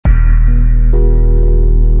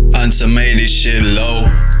I made this shit low.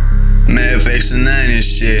 Mad Facts and 90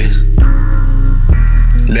 shit.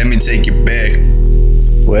 Let me take you back,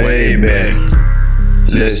 way back.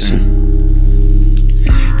 Listen.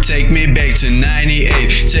 Take me back to 98,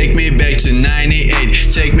 take me back to 98.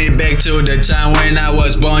 Take me back to the time when I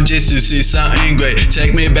was born just to see something great.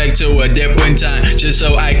 Take me back to a different time just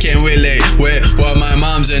so I can relate with what my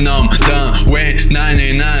mom's and done when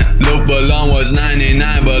 99 loop balloon was 99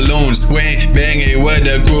 balloons. When banging with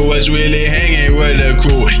the crew was really hanging with the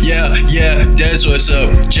crew. Yeah, that's what's up.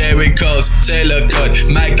 Jerry Coles, Taylor Cut,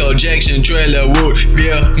 Michael Jackson, Trailer Wood,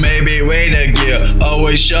 Beer, maybe Raider gear.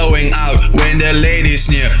 Always showing out when the ladies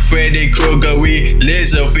near. Freddy Krueger, we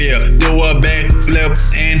disappear. Do a backflip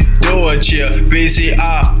and do a cheer.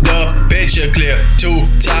 VCR, the picture clear.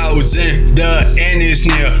 2000, the end is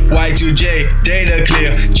near. Y2J, data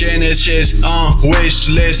clear. Genesis on wish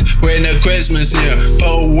list when the Christmas near.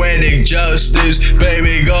 Poetic justice,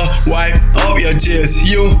 baby, go wipe off your tears.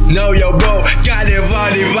 You know your bro got it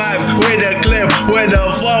 45 with a clip with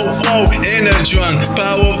a 4 in the trunk.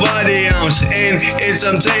 Power 40 ounce and it's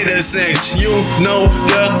some tater snacks. You know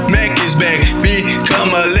the Mac is back,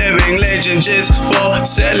 become a living legend just for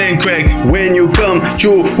selling crack. When you come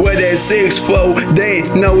through with that 6'4", they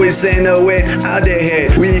know it's ain't no way out their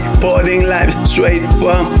head. Reporting life straight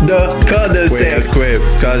from the cul-de-sac. Crib,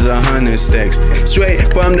 cause 100 stacks. Straight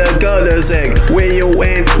from the cul-de-sac, where you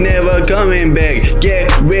ain't never coming back.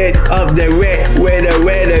 Get rid of the rat with a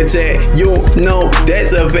red attack. You know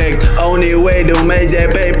that's a fact. Only way to make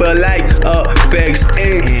that paper like a fax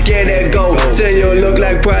and get it go till you look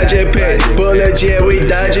like Project Pet. Bullet, yeah, we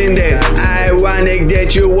dodging that. Ironic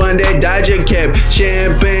that you want that Dodger cap.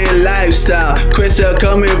 Champagne lifestyle, crystal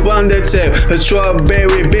coming from the tap. A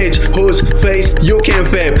strawberry bitch whose face you can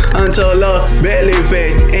fap until her belly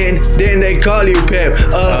fat, and then they call you Pep.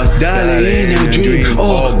 A dollar in a dream,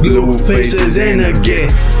 all blue faces in a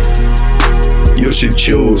get. You should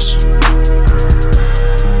choose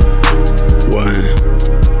one.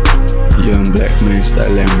 Young black man's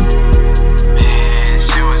dilemma.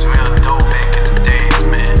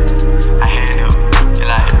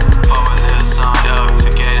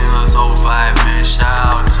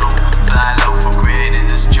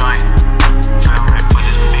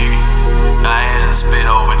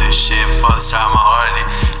 First time I heard it,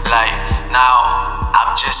 like now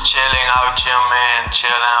I'm just chilling out here, man,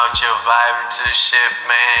 chilling out here, vibing to the shit,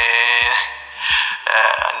 man.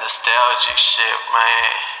 Nostalgic shit,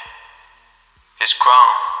 man. It's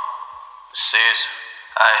Chrome, Caesar,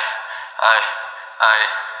 aye.